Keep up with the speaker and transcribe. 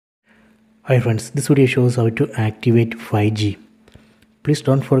Hi friends, this video shows how to activate 5G. Please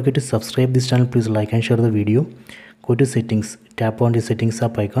don't forget to subscribe this channel. Please like and share the video. Go to settings, tap on the settings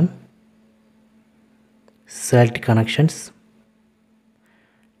app icon, select connections,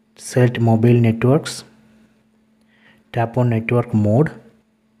 select mobile networks, tap on network mode.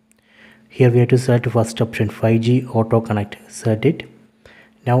 Here we have to select first option 5G auto connect. Select it.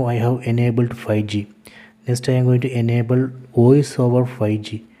 Now I have enabled 5G. Next I am going to enable voice over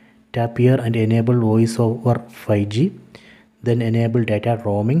 5G. Tap here and enable voice over 5G. Then enable data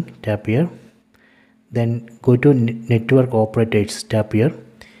roaming. Tap here. Then go to network operators. Tap here.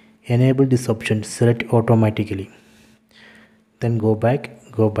 Enable this option. Select automatically. Then go back.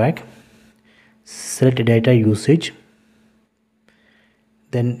 Select data usage.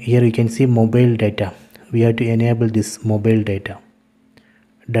 Then here you can see mobile data. We have to enable this mobile data.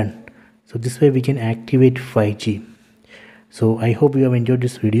 Done. So this way we can activate 5G. So I hope you have enjoyed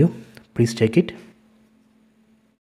this video. Please check it.